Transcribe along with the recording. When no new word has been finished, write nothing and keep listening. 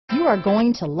you are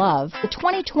going to love the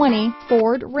 2020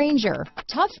 Ford Ranger.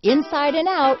 Tough inside and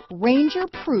out, Ranger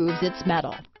proves its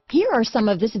mettle. Here are some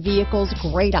of this vehicle's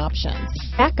great options: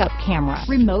 backup camera,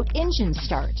 remote engine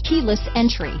start, keyless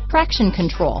entry, traction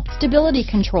control, stability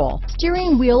control,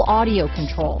 steering wheel audio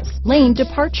controls, lane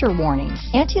departure warning,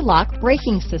 anti-lock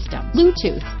braking system,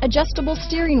 Bluetooth, adjustable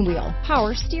steering wheel,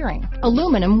 power steering,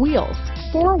 aluminum wheels,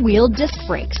 four-wheel disc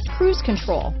brakes, cruise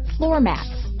control, floor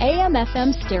mats,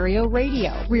 AM/FM stereo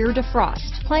radio, rear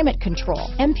defrost, climate control,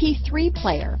 MP3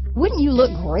 player. Wouldn't you look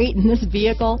great in this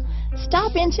vehicle?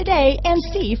 Stop in today and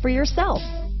see for yourself.